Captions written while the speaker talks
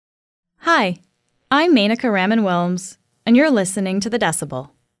Hi, I'm Menaka Raman-Wilms, and you're listening to The Decibel.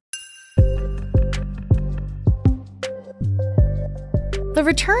 The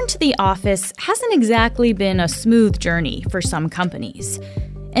return to the office hasn't exactly been a smooth journey for some companies.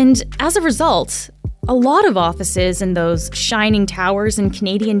 And as a result, a lot of offices in those shining towers in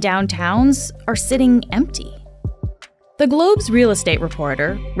Canadian downtowns are sitting empty. The Globe's real estate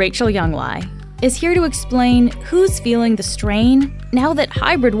reporter, Rachel Younglai, is here to explain who's feeling the strain now that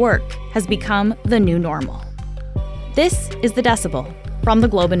hybrid work has become the new normal. This is The Decibel from the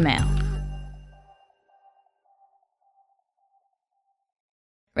Globe and Mail.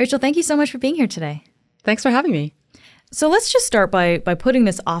 Rachel, thank you so much for being here today. Thanks for having me. So let's just start by putting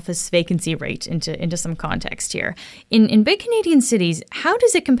this office vacancy rate into some context here. In big Canadian cities, how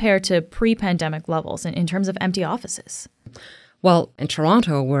does it compare to pre-pandemic levels in terms of empty offices? Well, in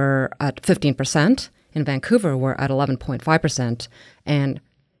Toronto, we're at 15%. In Vancouver, we're at 11.5%. And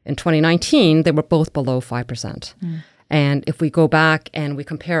in 2019, they were both below 5%. And if we go back and we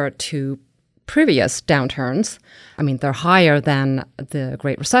compare it to previous downturns, I mean, they're higher than the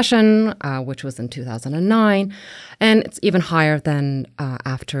Great Recession, which was in 2009. And it's even higher than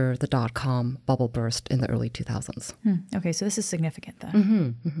after the dot-com bubble burst in the early 2000s. Okay, so this is significant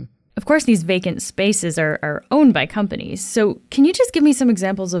then. Of course, these vacant spaces are owned by companies. So can you just give me some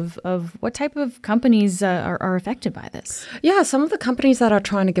examples of what type of companies are affected by this? Yeah, some of the companies that are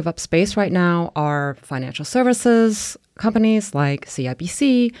trying to give up space right now are financial services companies like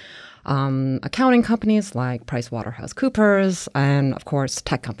CIBC, accounting companies like PricewaterhouseCoopers, and of course,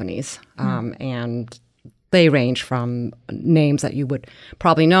 tech companies. And they range from names that you would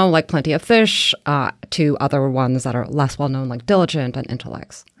probably know, like Plenty of Fish, to other ones that are less well-known, like Diligent and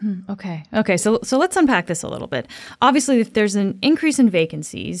Intellex. Okay. So let's unpack this a little bit. Obviously, if there's an increase in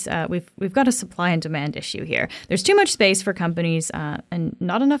vacancies, we've got a supply and demand issue here. There's too much space for companies and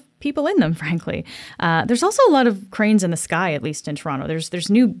not enough people in them, frankly. There's also a lot of cranes in the sky, at least in Toronto. There's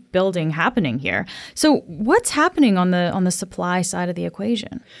new building happening here. So what's happening on the supply side of the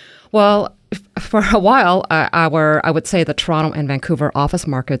equation? Well, for a while, I would say the Toronto and Vancouver office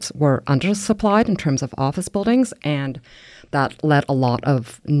markets were undersupplied in terms of office buildings, and that led a lot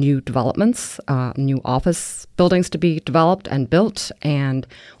of new developments, new office buildings to be developed and built. And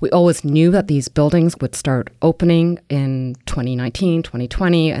we always knew that these buildings would start opening in 2019,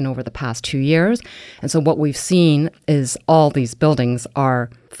 2020, and over the past 2 years. And so what we've seen is all these buildings are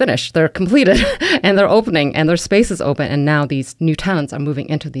finished, they're completed, and they're opening, and their space is open. And now these new tenants are moving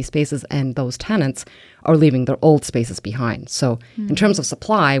into these spaces, and those tenants are leaving their old spaces behind. So in terms of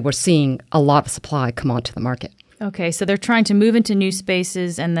supply, we're seeing a lot of supply come onto the market. Okay, so they're trying to move into new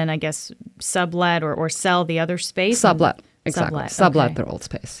spaces and then I guess sublet or sell the other space? Sublet, exactly. Sublet okay. Their old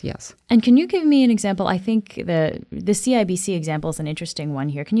space, yes. And can you give me an example? I think the CIBC example is an interesting one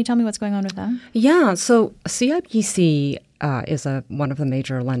here. Can you tell me what's going on with that? Yeah, so CIBC is one of the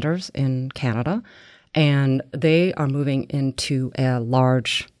major lenders in Canada, and they are moving into a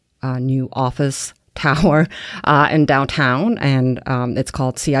large new office tower in downtown, and it's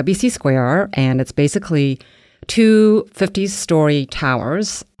called CIBC Square, and it's basically two 50-story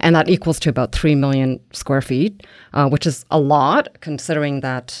towers, and that equals to about 3 million square feet, which is a lot considering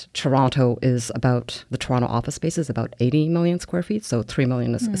that Toronto the Toronto office space is about 80 million square feet, so 3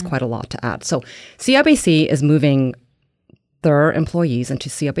 million is quite a lot to add. So CIBC is moving their employees into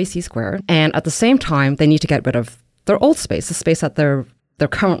CIBC Square, and at the same time, they need to get rid of their old space, the space that they're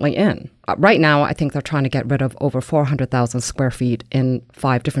currently in. Right now, I think they're trying to get rid of over 400,000 square feet in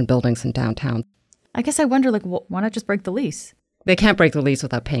 5 different buildings in downtown. I guess I wonder, why not just break the lease? They can't break the lease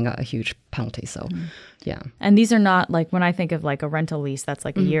without paying a huge penalty, so yeah. And these are not when I think of a rental lease, that's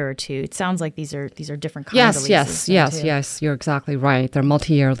a year or two. It sounds like these are different kinds of leases. Yes, you're exactly right. They're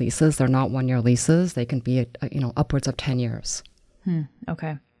multi-year leases. They're not one-year leases. They can be, upwards of 10 years.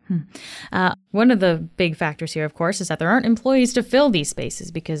 Okay. One of the big factors here, of course, is that there aren't employees to fill these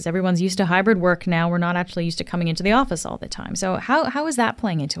spaces because everyone's used to hybrid work now. We're not actually used to coming into the office all the time. So how is that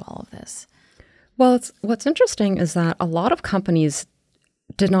playing into all of this? Well, what's interesting is that a lot of companies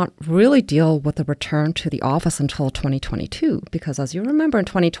did not really deal with the return to the office until 2022, because as you remember, in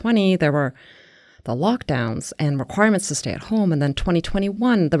 2020, there were the lockdowns and requirements to stay at home. And then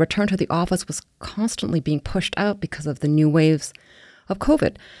 2021, the return to the office was constantly being pushed out because of the new waves of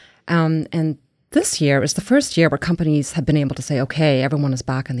COVID. And this year is the first year where companies have been able to say, okay, everyone is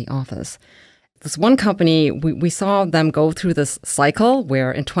back in the office. This one company, we saw them go through this cycle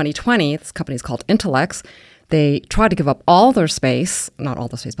where in 2020, this company is called Intellex. They tried to give up all their space, not all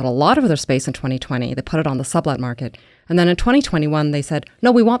the space, but a lot of their space in 2020. They put it on the sublet market. And then in 2021, they said,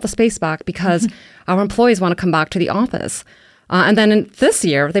 no, we want the space back because our employees want to come back to the office. And then this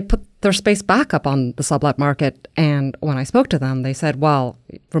year, they put their space back up on the sublet market. And when I spoke to them, they said, well,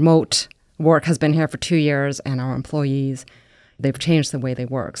 remote work has been here for 2 years, and our employees, they've changed the way they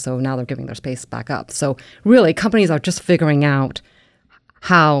work. So now they're giving their space back up. So really, companies are just figuring out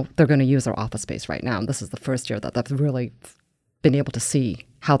how they're going to use their office space right now. And this is the first year that they've really been able to see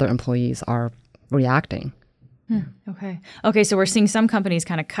how their employees are reacting. Okay, so we're seeing some companies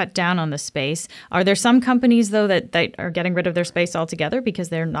kind of cut down on the space. Are there some companies, though, that are getting rid of their space altogether because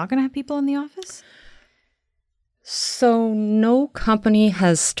they're not going to have people in the office? So no company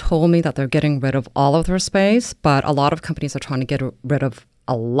has told me that they're getting rid of all of their space, but a lot of companies are trying to get rid of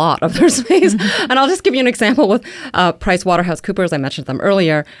a lot of their space. And I'll just give you an example with PricewaterhouseCoopers. I mentioned them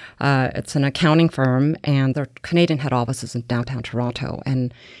earlier. It's an accounting firm, and their Canadian head office is in downtown Toronto.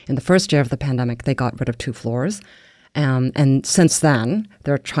 And in the first year of the pandemic, they got rid of 2 floors. And since then,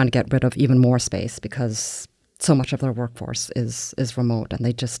 they're trying to get rid of even more space because so much of their workforce is remote, and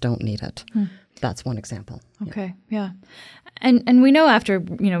they just don't need it. That's one example. Okay, yeah. And we know after,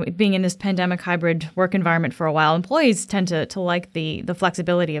 being in this pandemic hybrid work environment for a while, employees tend to like the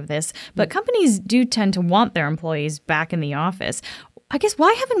flexibility of this, but companies do tend to want their employees back in the office. I guess,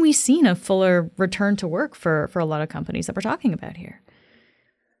 why haven't we seen a fuller return to work for a lot of companies that we're talking about here?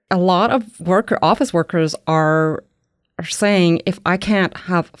 A lot of office workers are saying, if I can't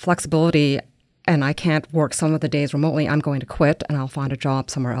have flexibility and I can't work some of the days remotely, I'm going to quit and I'll find a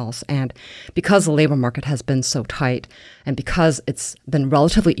job somewhere else. And because the labor market has been so tight, and because it's been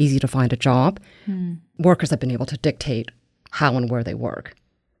relatively easy to find a job, workers have been able to dictate how and where they work.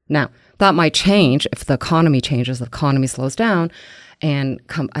 Now, that might change if the economy changes, the economy slows down, and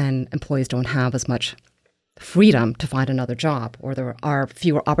employees don't have as much freedom to find another job, or there are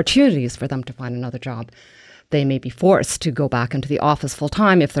fewer opportunities for them to find another job. They may be forced to go back into the office full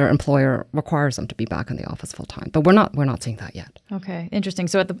time if their employer requires them to be back in the office full time. But we're not seeing that yet. Okay, interesting.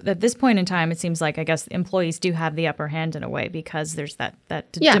 So at this point in time, it seems like, I guess, employees do have the upper hand in a way because there's that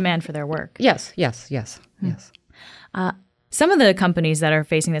demand for their work. Yes. Some of the companies that are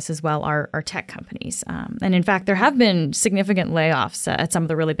facing this as well are tech companies. And in fact, there have been significant layoffs at some of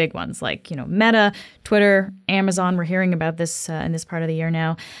the really big ones like, Meta, Twitter, Amazon. We're hearing about this in this part of the year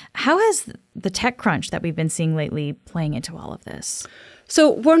now. How has the tech crunch that we've been seeing lately playing into all of this?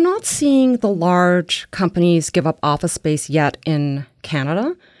 So we're not seeing the large companies give up office space yet in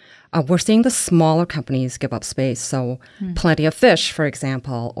Canada. We're seeing the smaller companies give up space. So Plenty of Fish, for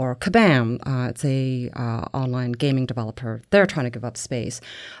example, or Kabam, it's a online gaming developer. They're trying to give up space.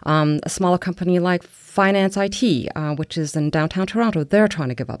 A smaller company like Finance IT, which is in downtown Toronto, they're trying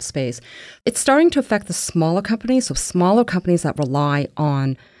to give up space. It's starting to affect the smaller companies, so smaller companies that rely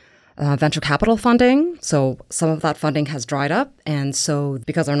on venture capital funding. So some of that funding has dried up. And so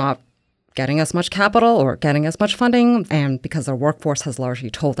because they're not getting as much capital or getting as much funding, and because their workforce has largely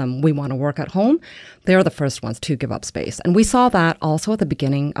told them we want to work at home, they're the first ones to give up space. And we saw that also at the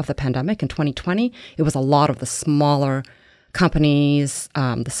beginning of the pandemic in 2020. It was a lot of the smaller companies,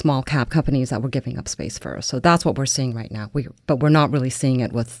 the small cap companies that were giving up space first. So that's what we're seeing right now. But we're not really seeing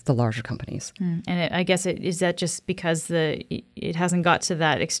it with the larger companies. And I guess is that just because it hasn't got to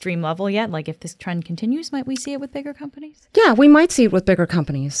that extreme level yet? Like if this trend continues, might we see it with bigger companies? Yeah, we might see it with bigger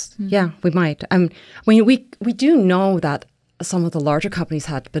companies. Yeah, we might. We do know that some of the larger companies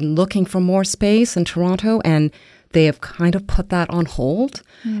had been looking for more space in Toronto, and they have kind of put that on hold.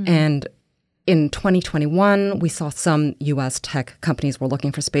 And in 2021, we saw some U.S. tech companies were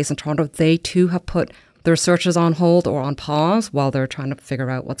looking for space in Toronto. They, too, have put their searches on hold or on pause while they're trying to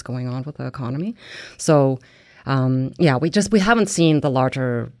figure out what's going on with the economy. So, we haven't seen the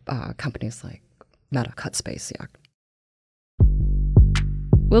larger companies like Meta cut space yet.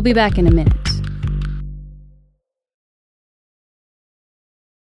 We'll be back in a minute.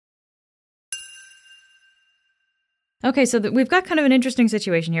 Okay, so we've got kind of an interesting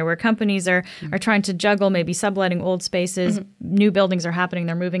situation here where companies are trying to juggle maybe subletting old spaces. New buildings are happening.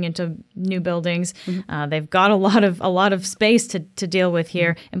 They're moving into new buildings. They've got a lot of space to deal with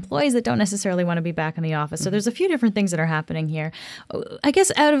here. Employees that don't necessarily want to be back in the office. So there's a few different things that are happening here. I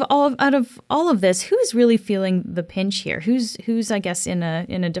guess out of all of this, who's really feeling the pinch here? Who's I guess in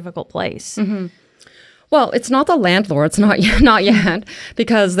a difficult place? Well, it's not the landlords, not yet,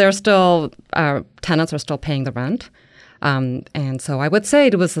 because they're still tenants are still paying the rent. And so I would say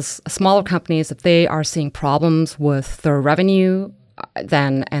it was the smaller companies, if they are seeing problems with their revenue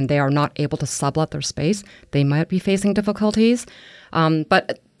and they are not able to sublet their space, they might be facing difficulties.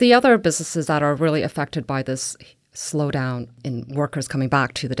 But the other businesses that are really affected by this slowdown in workers coming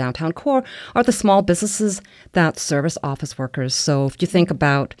back to the downtown core are the small businesses that service office workers. So if you think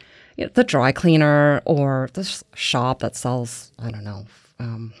about the dry cleaner or the shop that sells, I don't know,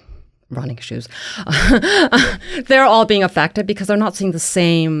 running shoes. They're all being affected because they're not seeing the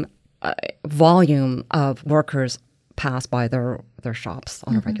same volume of workers pass by their shops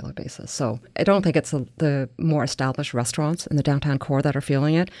on a regular basis. So I don't think it's the more established restaurants in the downtown core that are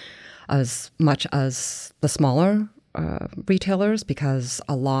feeling it as much as the smaller retailers, because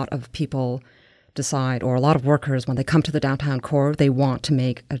a lot of people decide, or a lot of workers, when they come to the downtown core, they want to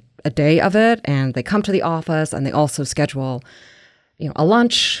make a day of it, and they come to the office and they also schedule a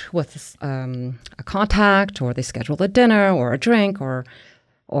lunch with a contact, or they schedule a dinner or a drink or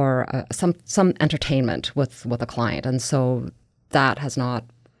some entertainment with a client. And so that has not,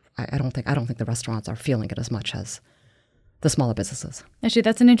 I don't think the restaurants are feeling it as much as the smaller businesses. Actually,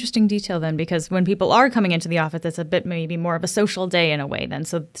 that's an interesting detail then, because when people are coming into the office, it's a bit maybe more of a social day in a way then.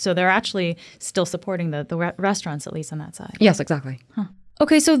 So they're actually still supporting the restaurants, at least on that side. Yes, exactly. Huh.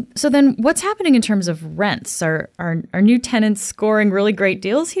 Okay, so then what's happening in terms of rents? Are new tenants scoring really great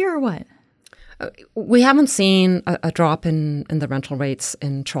deals here or what? We haven't seen a drop in the rental rates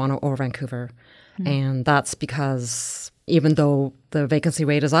in Toronto or Vancouver. And that's because even though the vacancy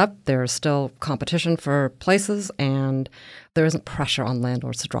rate is up, there's still competition for places, and there isn't pressure on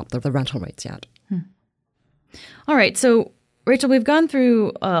landlords to drop the rental rates yet. All right. So, Rachel, we've gone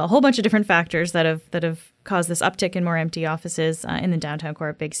through a whole bunch of different factors that have caused this uptick in more empty offices in the downtown core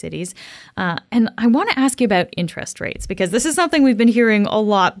of big cities. And I want to ask you about interest rates, because this is something we've been hearing a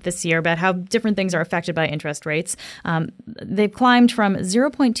lot this year about how different things are affected by interest rates. They've climbed from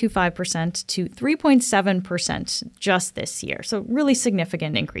 0.25% to 3.7% just this year. So really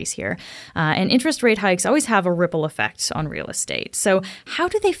significant increase here. And interest rate hikes always have a ripple effect on real estate. So how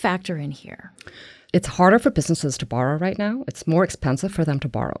do they factor in here? It's harder for businesses to borrow right now. It's more expensive for them to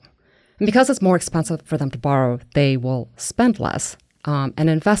borrow. And because it's more expensive for them to borrow, they will spend less and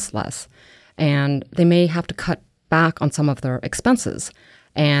invest less. And they may have to cut back on some of their expenses.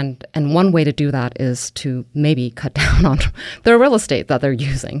 And one way to do that is to maybe cut down on their real estate that they're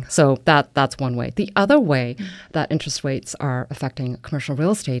using. So that's one way. The other way that interest rates are affecting commercial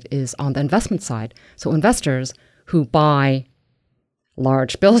real estate is on the investment side. So investors who buy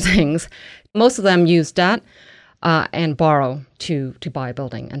large buildings, most of them use debt and borrow to buy a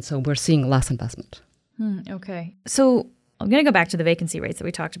building. And so we're seeing less investment. Okay. So I'm going to go back to the vacancy rates that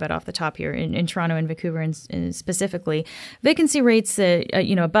we talked about off the top here in Toronto and Vancouver and specifically. Vacancy rates,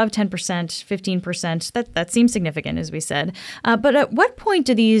 above 10%, 15%, that seems significant, as we said. But at what point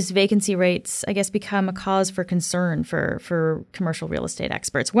do these vacancy rates, I guess, become a cause for concern for commercial real estate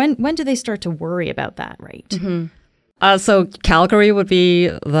experts? When do they start to worry about that rate? So Calgary would be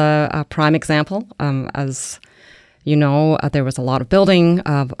the prime example. As you know, there was a lot of building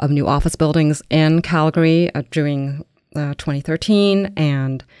of new office buildings in Calgary during 2013.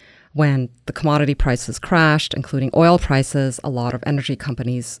 And when the commodity prices crashed, including oil prices, a lot of energy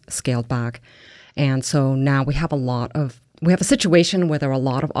companies scaled back. And so now we have a situation where there are a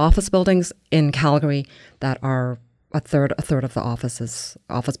lot of office buildings in Calgary that are a third of the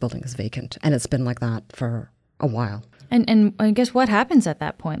office building is vacant. And it's been like that for a while. And I guess what happens at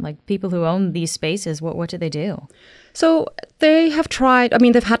that point? Like people who own these spaces, what do they do? So they have tried,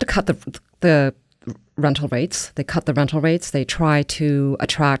 they've had to cut the rental rates. They cut the rental rates. They try to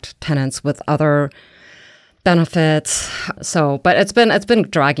attract tenants with other benefits. But it's been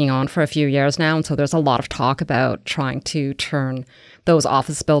dragging on for a few years now. And so there's a lot of talk about trying to turn those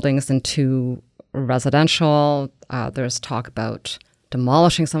office buildings into residential. There's talk about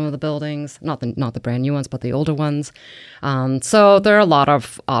demolishing some of the buildings, not the brand new ones, but the older ones. So there are a lot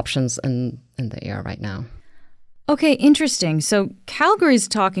of options in the air right now. Okay, interesting. So Calgary's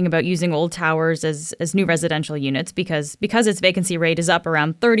talking about using old towers as new residential units because its vacancy rate is up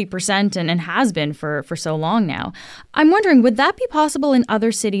around 30% and has been for so long now. I'm wondering, would that be possible in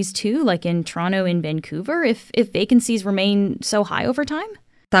other cities too, like in Toronto and Vancouver, if vacancies remain so high over time?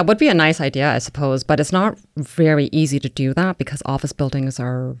 That would be a nice idea, I suppose, but it's not very easy to do that because office buildings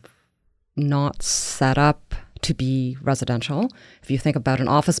are not set up to be residential. If you think about an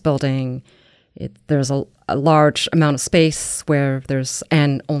office building, there's a large amount of space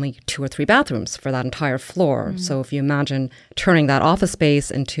and only 2 or 3 bathrooms for that entire floor. So if you imagine turning that office space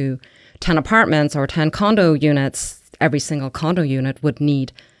into 10 apartments or 10 condo units, every single condo unit would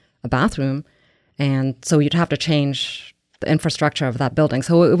need a bathroom. And so you'd have to change the infrastructure of that building.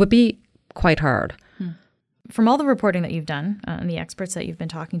 So it would be quite hard. From all the reporting that you've done and the experts that you've been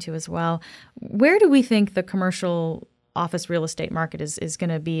talking to as well, where do we think the commercial office real estate market is going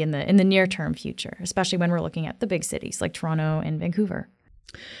to be in the near-term future, especially when we're looking at the big cities like Toronto and Vancouver?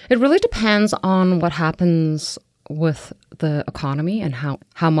 It really depends on what happens with the economy and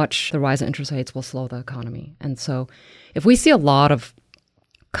how much the rise in interest rates will slow the economy. And so if we see a lot of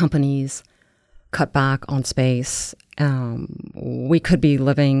companies cut back on space, we could be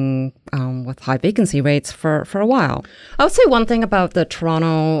living with high vacancy rates for a while. I would say one thing about the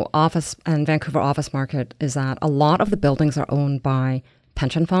Toronto office and Vancouver office market is that a lot of the buildings are owned by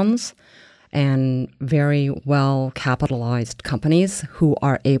pension funds and very well capitalized companies who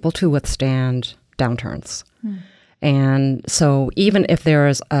are able to withstand downturns. And so even if there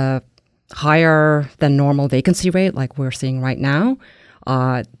is a higher than normal vacancy rate like we're seeing right now,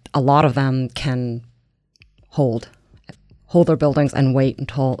 a lot of them can hold their buildings and wait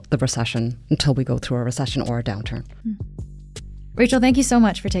until we go through a recession or a downturn. Rachel, thank you so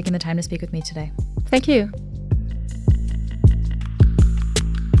much for taking the time to speak with me today. Thank you.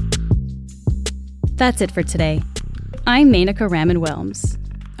 That's it for today. I'm Menaka Raman-Wilms.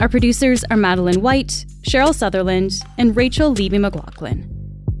 Our producers are Madeline White, Cheryl Sutherland, and Rachel Levy-McLaughlin.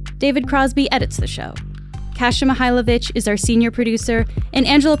 David Crosby edits the show. Kasia Mihailovich is our senior producer, and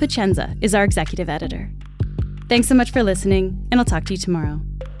Angela Pacenza is our executive editor. Thanks so much for listening, and I'll talk to you tomorrow.